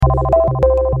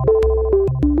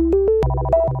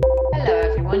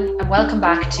welcome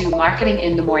back to Marketing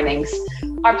in the Mornings,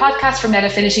 our podcast from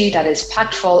NetAffinity that is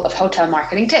packed full of hotel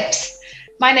marketing tips.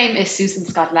 My name is Susan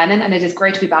Scott Lennon, and it is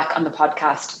great to be back on the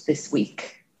podcast this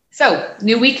week. So,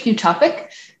 new week, new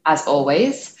topic, as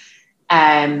always.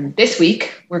 This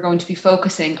week, we're going to be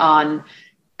focusing on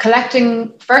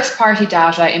collecting first-party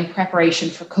data in preparation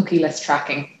for cookieless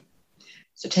tracking.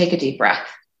 So take a deep breath.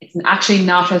 It's actually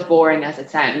not as boring as it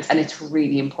sounds, and it's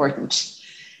really important.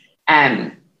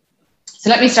 So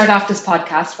let me start off this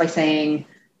podcast by saying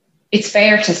it's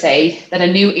fair to say that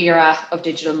a new era of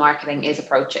digital marketing is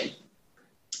approaching.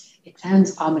 It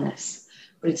sounds ominous,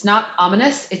 but it's not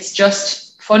ominous. It's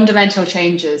just fundamental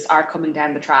changes are coming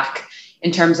down the track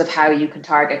in terms of how you can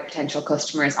target potential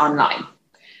customers online.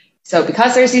 So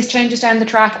because there's these changes down the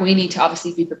track, we need to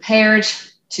obviously be prepared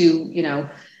to,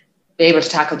 be able to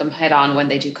tackle them head on when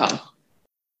they do come.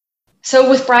 So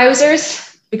with browsers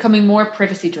becoming more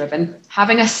privacy driven,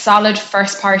 having a solid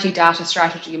first party data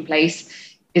strategy in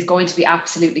place is going to be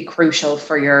absolutely crucial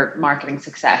for your marketing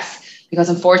success. Because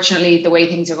unfortunately, the way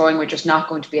things are going, we're just not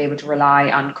going to be able to rely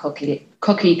on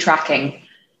cookie tracking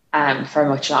for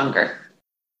much longer.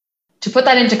 To put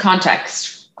that into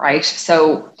context, right?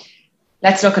 So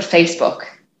let's look at Facebook.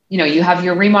 You have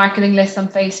your remarketing list on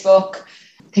Facebook,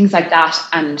 things like that,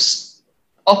 and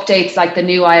updates like the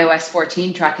new iOS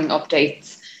 14 tracking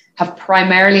updates have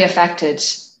primarily affected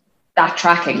that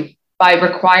tracking by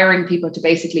requiring people to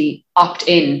basically opt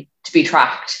in to be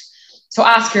tracked. So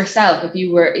ask yourself,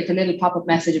 if a little pop-up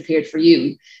message appeared for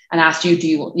you and asked you, do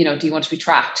you want to be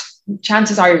tracked?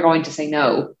 Chances are you're going to say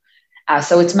no.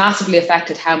 So it's massively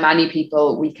affected how many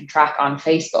people we can track on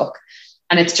Facebook.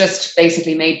 And it's just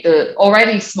basically made the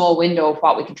already small window of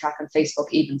what we can track on Facebook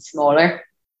even smaller.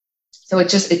 So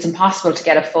it's impossible to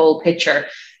get a full picture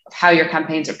of how your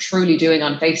campaigns are truly doing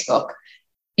on Facebook,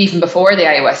 even before the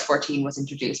iOS 14 was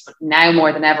introduced. But now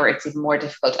more than ever, it's even more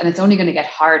difficult, and it's only going to get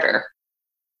harder.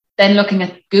 Then looking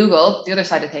at Google, the other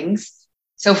side of things.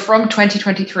 So from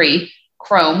 2023,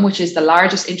 Chrome, which is the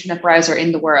largest internet browser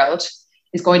in the world,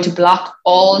 is going to block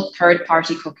all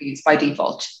third-party cookies by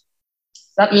default.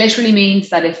 That literally means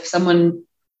that if someone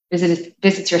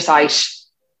visits your site,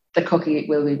 the cookie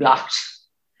will be blocked.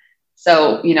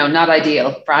 So, not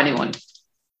ideal for anyone.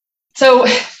 So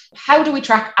how do we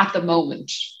track at the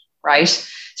moment, right?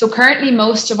 So currently,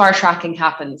 most of our tracking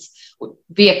happens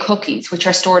via cookies, which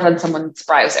are stored on someone's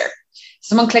browser.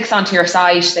 Someone clicks onto your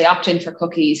site, they opt in for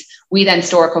cookies. We then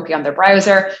store a cookie on their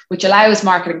browser, which allows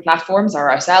marketing platforms or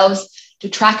ourselves to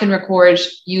track and record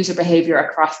user behavior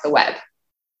across the web.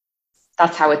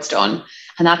 That's how it's done.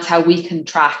 And that's how we can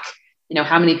track,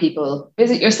 how many people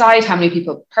visit your site, how many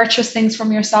people purchase things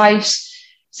from your site,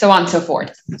 so on and so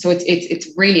forth. So it's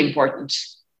really important.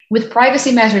 With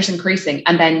privacy measures increasing,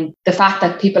 and then the fact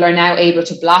that people are now able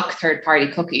to block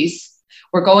third-party cookies,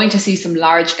 we're going to see some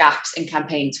large gaps in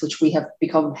campaigns, which we have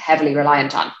become heavily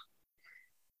reliant on.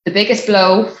 The biggest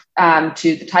blow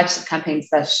to the types of campaigns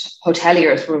that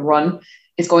hoteliers will run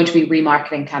is going to be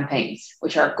remarketing campaigns,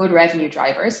 which are good revenue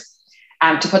drivers.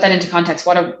 To put that into context,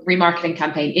 what a remarketing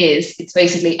campaign is, it's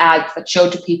basically ads that show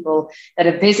to people that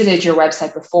have visited your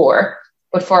website before,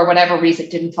 but for whatever reason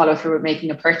didn't follow through with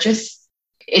making a purchase.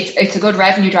 It's a good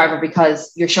revenue driver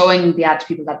because you're showing the ad to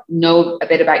people that know a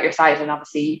bit about your site and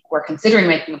obviously were considering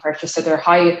making a purchase. So they're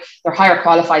higher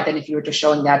qualified than if you were just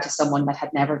showing the ad to someone that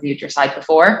had never viewed your site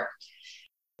before.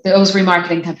 Those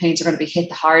remarketing campaigns are going to be hit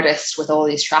the hardest with all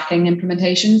these tracking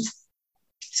implementations.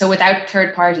 So without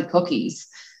third-party cookies,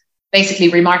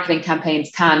 basically remarketing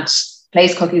campaigns can't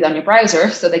place cookies on your browser,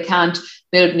 so they can't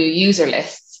build new user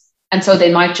lists. And so they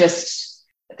might just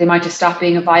stop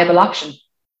being a viable option.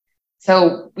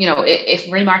 So, if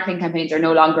remarketing campaigns are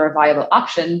no longer a viable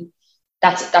option,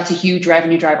 that's a huge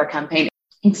revenue driver campaign.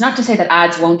 It's not to say that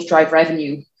ads won't drive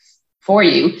revenue for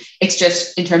you. It's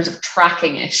just in terms of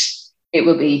tracking it, it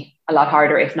will be a lot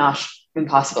harder, if not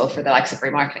impossible, for the likes of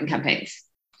remarketing campaigns.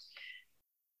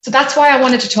 So that's why I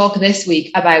wanted to talk this week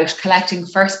about collecting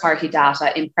first-party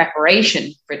data in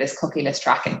preparation for this cookieless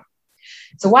tracking.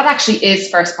 So what actually is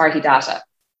first-party data?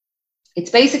 It's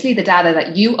basically the data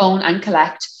that you own and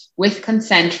collect with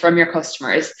consent from your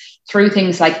customers through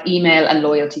things like email and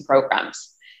loyalty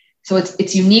programs. So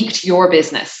it's unique to your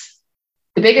business.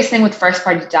 The biggest thing with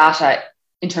first-party data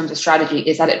in terms of strategy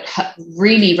is that it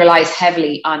really relies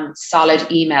heavily on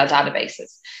solid email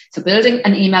databases. So building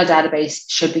an email database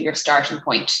should be your starting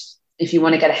point if you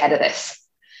want to get ahead of this.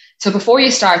 So before you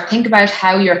start, think about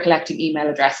how you're collecting email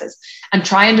addresses and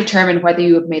try and determine whether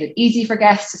you have made it easy for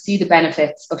guests to see the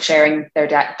benefits of sharing their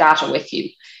data with you.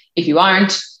 If you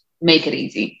aren't, make it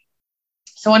easy.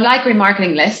 So unlike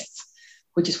remarketing lists,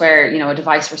 which is where, a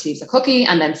device receives a cookie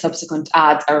and then subsequent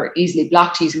ads are easily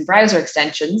blocked using browser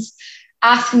extensions,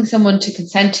 asking someone to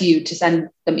consent to you to send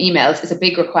them emails is a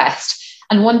big request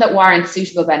and one that warrants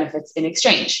suitable benefits in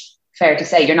exchange. Fair to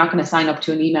say, you're not going to sign up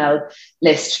to an email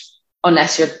list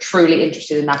unless you're truly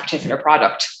interested in that particular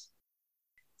product.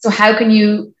 So how can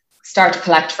you start to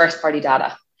collect first-party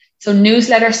data? So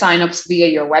newsletter signups via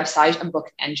your website and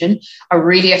booking engine are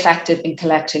really effective in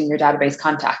collecting your database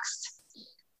contacts.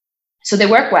 So they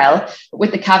work well, but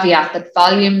with the caveat that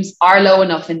volumes are low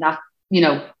enough in that,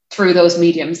 through those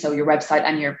mediums, so your website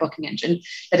and your booking engine,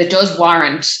 that it does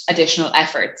warrant additional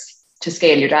efforts to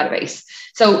scale your database.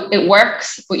 So it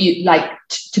works, but you like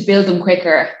to build them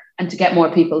quicker and to get more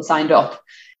people signed up.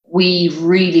 We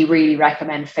really, really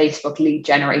recommend Facebook lead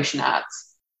generation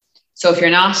ads. So if you're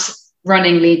not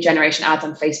running lead generation ads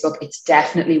on Facebook, it's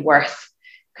definitely worth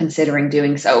considering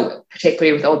doing so,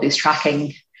 particularly with all these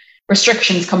tracking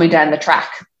restrictions coming down the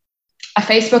track. A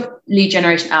Facebook lead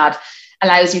generation ad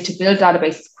allows you to build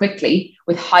databases quickly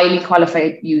with highly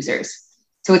qualified users.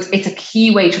 So it's a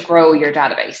key way to grow your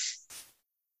database.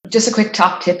 Just a quick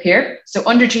top tip here. So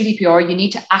under GDPR, you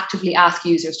need to actively ask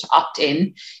users to opt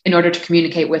in order to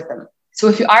communicate with them. So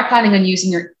if you are planning on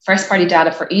using your first-party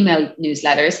data for email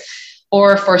newsletters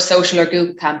or for social or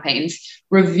Google campaigns,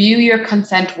 review your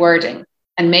consent wording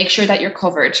and make sure that you're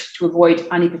covered to avoid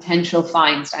any potential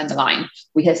fines down the line.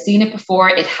 We have seen it before,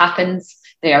 it happens.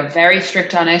 They are very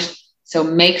strict on it. So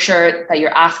make sure that you're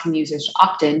asking users to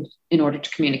opt in order to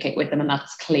communicate with them, and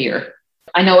that's clear.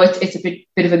 I know it's a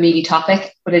bit of a meaty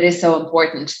topic, but it is so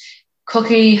important.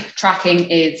 Cookie tracking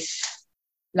is,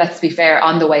 let's be fair,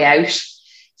 on the way out.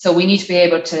 So we need to be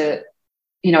able to,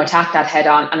 attack that head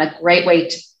on. And a great way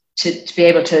to be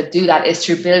able to do that is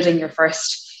through building your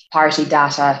first party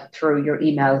data through your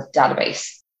email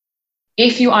database.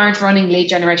 If you aren't running lead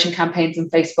generation campaigns on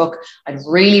Facebook, I'd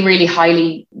really, really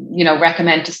highly,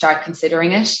 recommend to start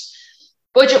considering it.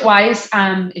 Budget-wise,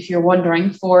 if you're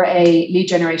wondering, for a lead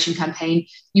generation campaign,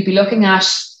 you'd be looking at,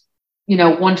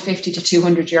 150 to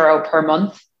 €200 per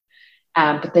month.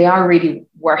 But they are really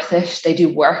worth it. They do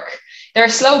work. They're a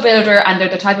slow builder, and they're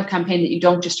the type of campaign that you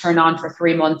don't just turn on for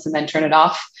 3 months and then turn it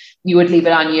off. You would leave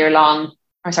it on year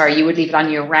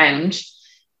round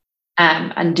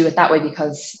and do it that way,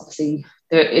 because obviously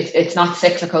it's not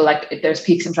cyclical. Like there's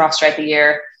peaks and troughs throughout the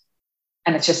year,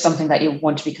 and it's just something that you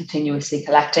want to be continuously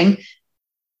collecting.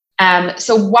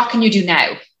 So what can you do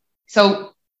now?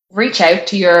 So reach out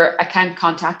to your account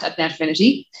contact at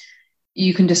NetAffinity.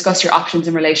 You can discuss your options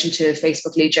in relation to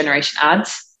Facebook lead generation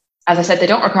ads. As I said, they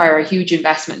don't require a huge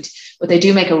investment, but they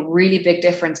do make a really big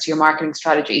difference to your marketing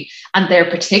strategy. And they're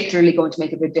particularly going to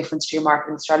make a big difference to your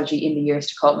marketing strategy in the years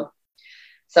to come.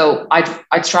 So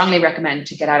I'd strongly recommend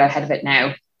to get out ahead of it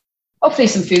now. Hopefully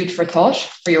some food for thought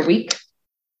for your week.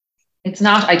 It's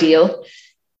not ideal.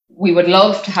 We would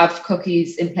love to have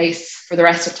cookies in place for the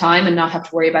rest of time and not have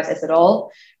to worry about this at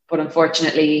all. But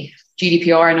unfortunately,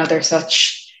 GDPR and other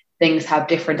such things have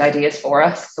different ideas for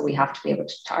us. So we have to be able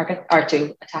to target or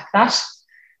to attack that.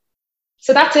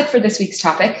 So that's it for this week's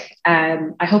topic. I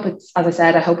hope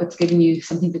it's given you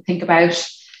something to think about,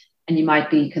 and you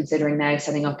might be considering now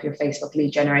setting up your Facebook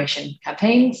lead generation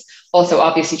campaigns. Also,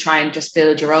 obviously try and just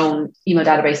build your own email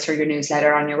database through your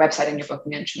newsletter on your website and your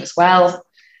booking engine as well.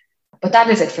 But that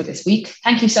is it for this week.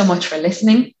 Thank you so much for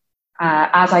listening.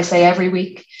 As I say every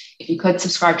week, if you could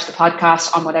subscribe to the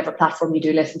podcast on whatever platform you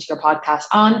do listen to your podcast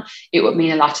on, it would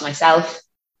mean a lot to myself.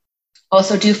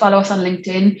 Also, do follow us on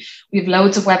LinkedIn. We have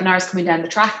loads of webinars coming down the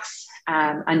tracks.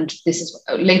 And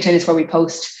LinkedIn is where we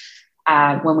post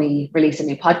when we release a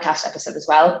new podcast episode as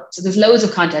well. So there's loads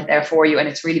of content there for you, and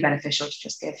it's really beneficial to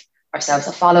just give ourselves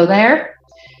a follow there.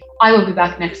 I will be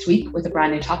back next week with a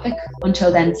brand new topic.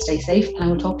 Until then, stay safe, and I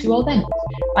will talk to you all then.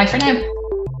 Bye for now.